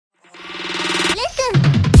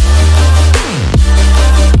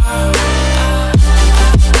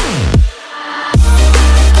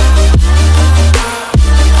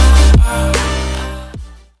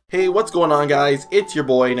what's going on guys? It's your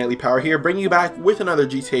boy Nightlypower here, bringing you back with another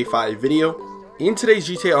GTA 5 video. In today's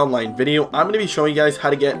GTA Online video, I'm going to be showing you guys how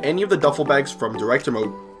to get any of the duffel bags from director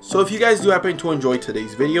mode. So if you guys do happen to enjoy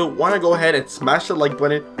today's video, why not go ahead and smash the like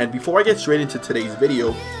button, and before I get straight into today's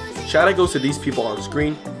video, shout out goes to these people on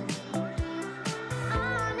screen.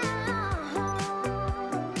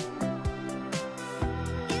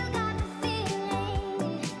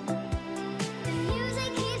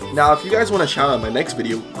 Now, if you guys want to shout out my next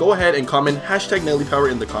video, go ahead and comment hashtag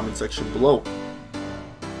Nightlypower in the comment section below.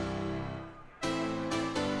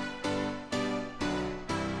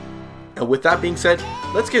 And with that being said,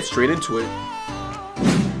 let's get straight into it.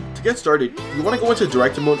 To get started, you want to go into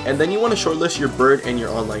director mode and then you want to shortlist your bird and your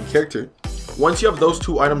online character. Once you have those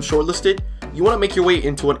two items shortlisted, you want to make your way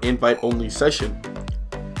into an invite only session.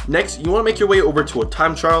 Next, you want to make your way over to a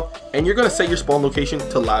time trial and you're going to set your spawn location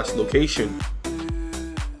to last location.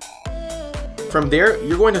 From there,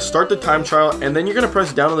 you're going to start the time trial and then you're going to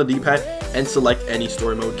press down on the D-pad and select any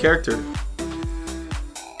story mode character.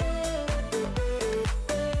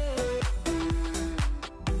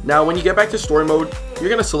 Now when you get back to story mode, you're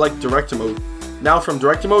going to select director mode. Now from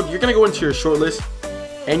director mode, you're going to go into your shortlist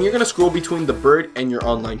and you're going to scroll between the bird and your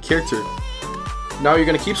online character. Now you're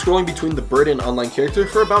going to keep scrolling between the bird and online character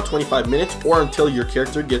for about 25 minutes or until your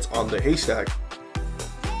character gets on the haystack.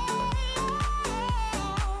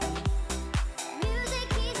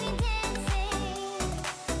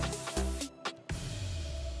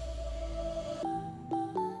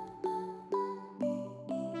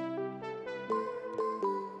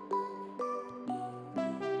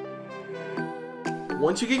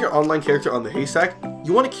 Once you get your online character on the haystack,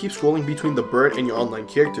 you want to keep scrolling between the bird and your online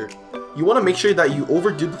character. You want to make sure that you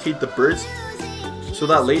over duplicate the birds so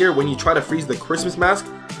that later when you try to freeze the Christmas mask,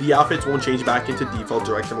 the outfits won't change back into default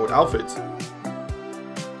director mode outfits.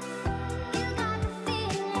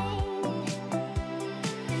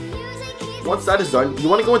 Once that is done, you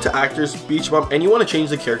want to go into actors, beach bump, and you want to change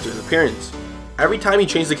the character's appearance. Every time you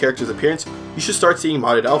change the character's appearance, you should start seeing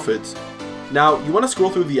modded outfits. Now, you want to scroll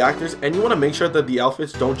through the actors and you want to make sure that the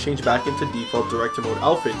outfits don't change back into default director mode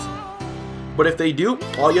outfits. But if they do,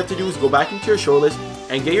 all you have to do is go back into your shortlist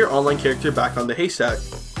and get your online character back on the haystack.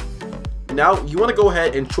 Now, you want to go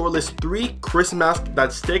ahead and shortlist 3 Christmas masks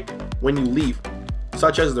that stick when you leave,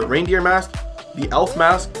 such as the reindeer mask, the elf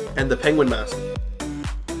mask, and the penguin mask.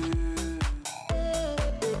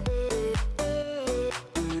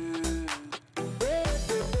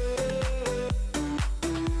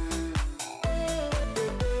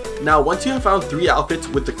 Now once you have found 3 outfits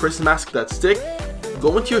with the Christmas mask that stick,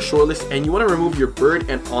 go into your shortlist and you want to remove your bird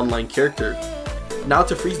and online character. Now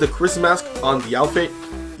to freeze the Christmas mask on the outfit,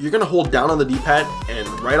 you're going to hold down on the D-pad and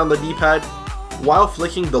right on the D-pad while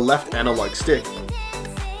flicking the left analog stick.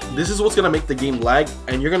 This is what's going to make the game lag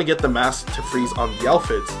and you're going to get the mask to freeze on the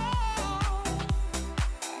outfits.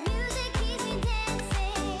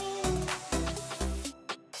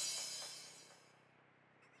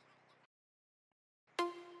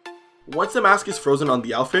 Once the mask is frozen on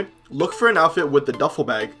the outfit, look for an outfit with the duffel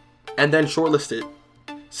bag, and then shortlist it.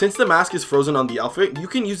 Since the mask is frozen on the outfit, you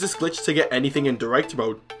can use this glitch to get anything in director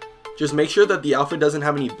mode. Just make sure that the outfit doesn't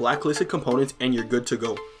have any blacklisted components and you're good to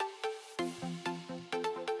go.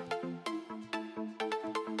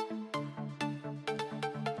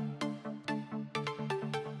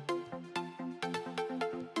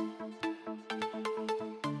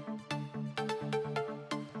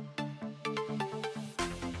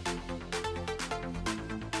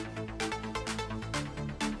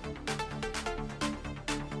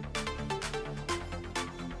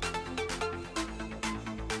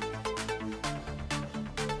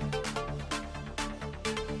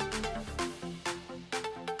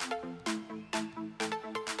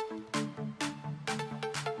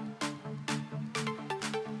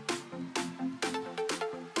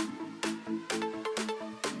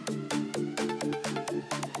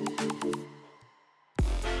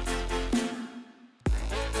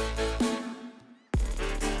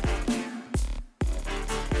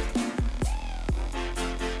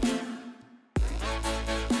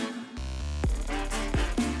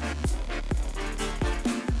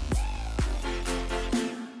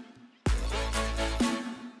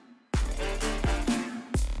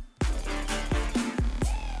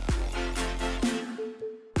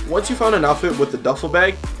 Once you found an outfit with the duffel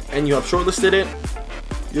bag and you have shortlisted it,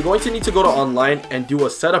 you're going to need to go to online and do a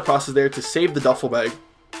setup process there to save the duffel bag.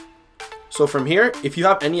 So from here, if you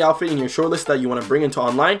have any outfit in your shortlist that you want to bring into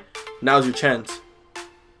online, now's your chance.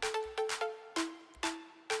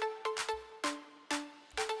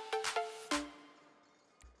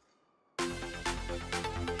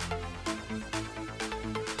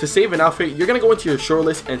 To save an outfit, you're going to go into your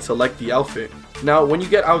shortlist and select the outfit. Now when you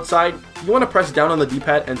get outside, you want to press down on the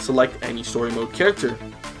D-pad and select any story mode character.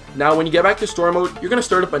 Now when you get back to story mode, you're going to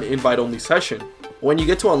start up an invite only session. When you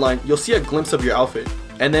get to online, you'll see a glimpse of your outfit,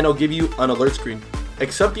 and then it'll give you an alert screen.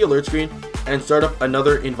 Accept the alert screen and start up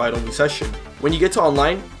another invite only session. When you get to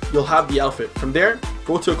online, you'll have the outfit. From there,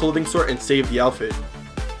 go to a clothing store and save the outfit.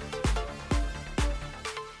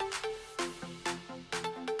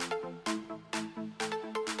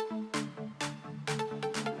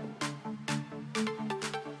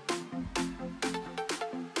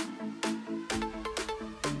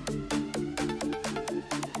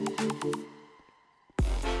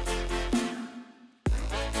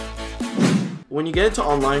 When you get into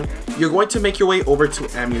online, you're going to make your way over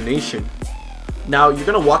to ammunition. Now you're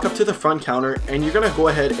going to walk up to the front counter and you're going to go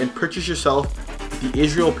ahead and purchase yourself the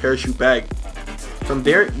Israel parachute bag. From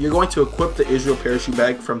there, you're going to equip the Israel parachute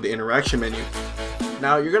bag from the interaction menu.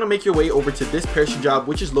 Now you're going to make your way over to this parachute job,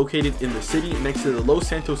 which is located in the city next to the Los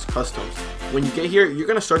Santos Customs. When you get here, you're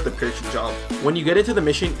going to start the parachute job. When you get into the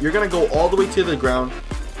mission, you're going to go all the way to the ground,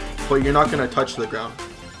 but you're not going to touch the ground.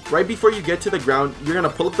 Right before you get to the ground, you're going to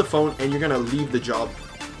pull up the phone and you're going to leave the job.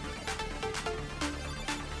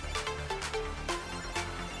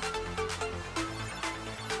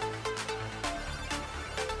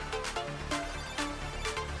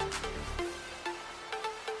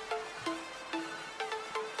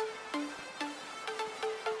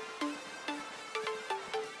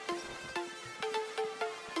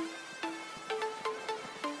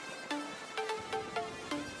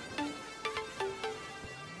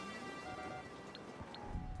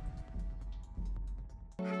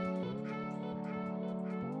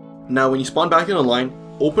 Now when you spawn back in the line,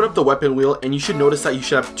 open up the weapon wheel and you should notice that you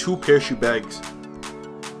should have 2 parachute bags.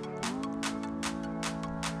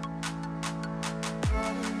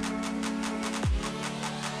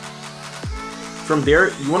 From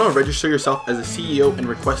there, you want to register yourself as a CEO and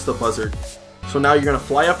request the buzzard. So now you're going to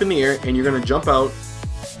fly up in the air and you're going to jump out,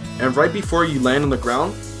 and right before you land on the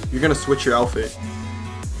ground, you're going to switch your outfit.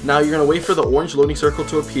 Now you're going to wait for the orange loading circle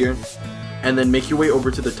to appear and then make your way over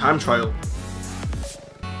to the time trial.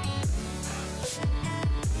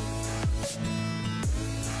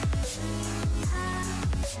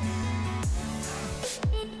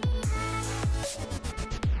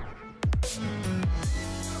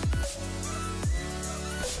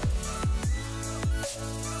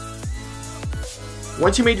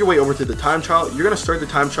 Once you made your way over to the time trial, you're going to start the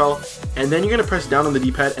time trial, and then you're going to press down on the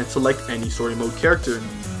D-pad and select any story mode character.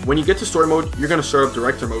 When you get to story mode, you're going to start up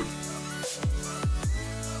director mode.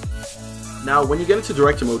 Now when you get into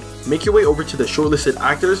director mode, make your way over to the shortlisted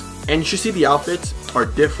actors, and you should see the outfits are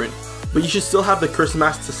different, but you should still have the curse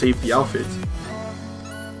mask to save the outfits.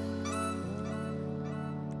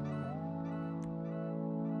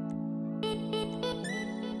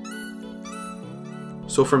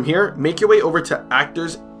 So from here, make your way over to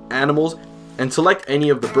actors, animals, and select any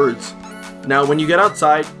of the birds. Now when you get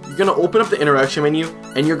outside, you're going to open up the interaction menu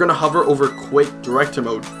and you're going to hover over quit director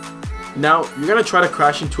mode. Now you're going to try to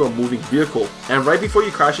crash into a moving vehicle, and right before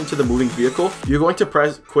you crash into the moving vehicle, you're going to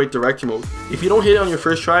press quit director mode. If you don't hit it on your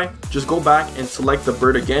first try, just go back and select the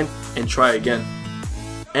bird again and try again.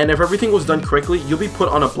 And if everything was done correctly, you'll be put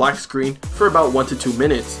on a black screen for about 1 to 2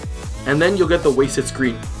 minutes, and then you'll get the wasted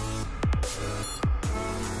screen.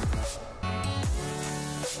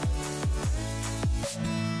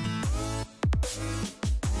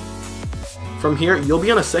 From here, you'll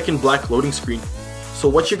be on a second black loading screen. So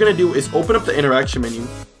what you're going to do is open up the interaction menu.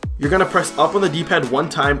 You're going to press up on the D-pad 1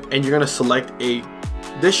 time and you're going to select A.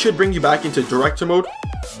 This should bring you back into director mode.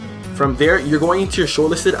 From there, you're going into your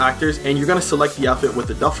shortlisted actors and you're going to select the outfit with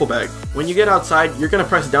the duffel bag. When you get outside, you're going to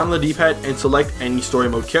press down on the D-pad and select any story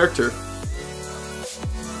mode character.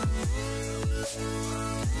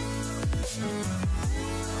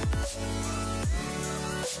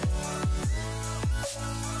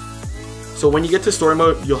 So when you get to story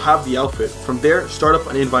mode, you'll have the outfit. From there, start up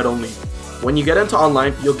an invite only. When you get into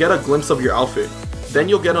online, you'll get a glimpse of your outfit. Then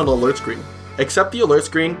you'll get an alert screen. Accept the alert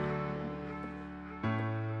screen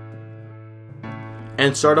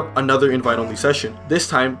and start up another invite only session. This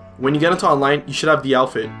time, when you get into online, you should have the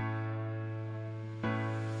outfit.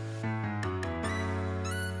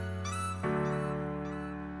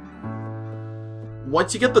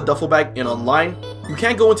 Once you get the duffel bag in online, you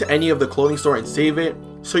can't go into any of the clothing store and save it,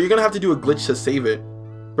 so you're gonna have to do a glitch to save it.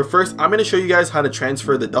 But first, I'm gonna show you guys how to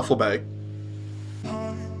transfer the duffel bag.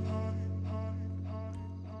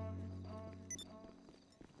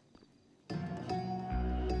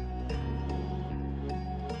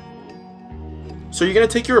 So you're gonna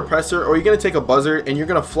take your repressor, or you're gonna take a buzzer, and you're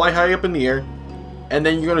gonna fly high up in the air, and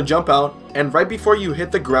then you're gonna jump out, and right before you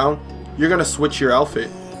hit the ground, you're gonna switch your outfit.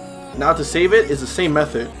 Now to save it is the same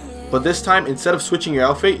method, but this time instead of switching your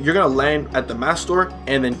outfit, you're gonna land at the mask door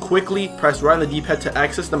and then quickly press right on the D-pad to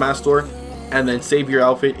access the mask door and then save your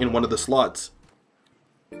outfit in one of the slots.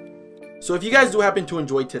 So if you guys do happen to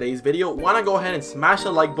enjoy today's video, why not go ahead and smash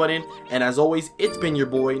the like button, and as always, it's been your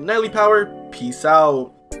boy Nightlypower. Peace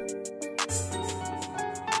out.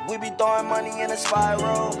 We be throwing money in a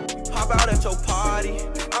spiral. Pop out at your party.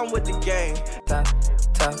 I'm with the gang. Tap,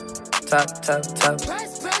 tap, tap, tap, tap.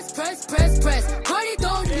 Press, press, press, press, press. Party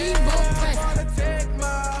don't need more.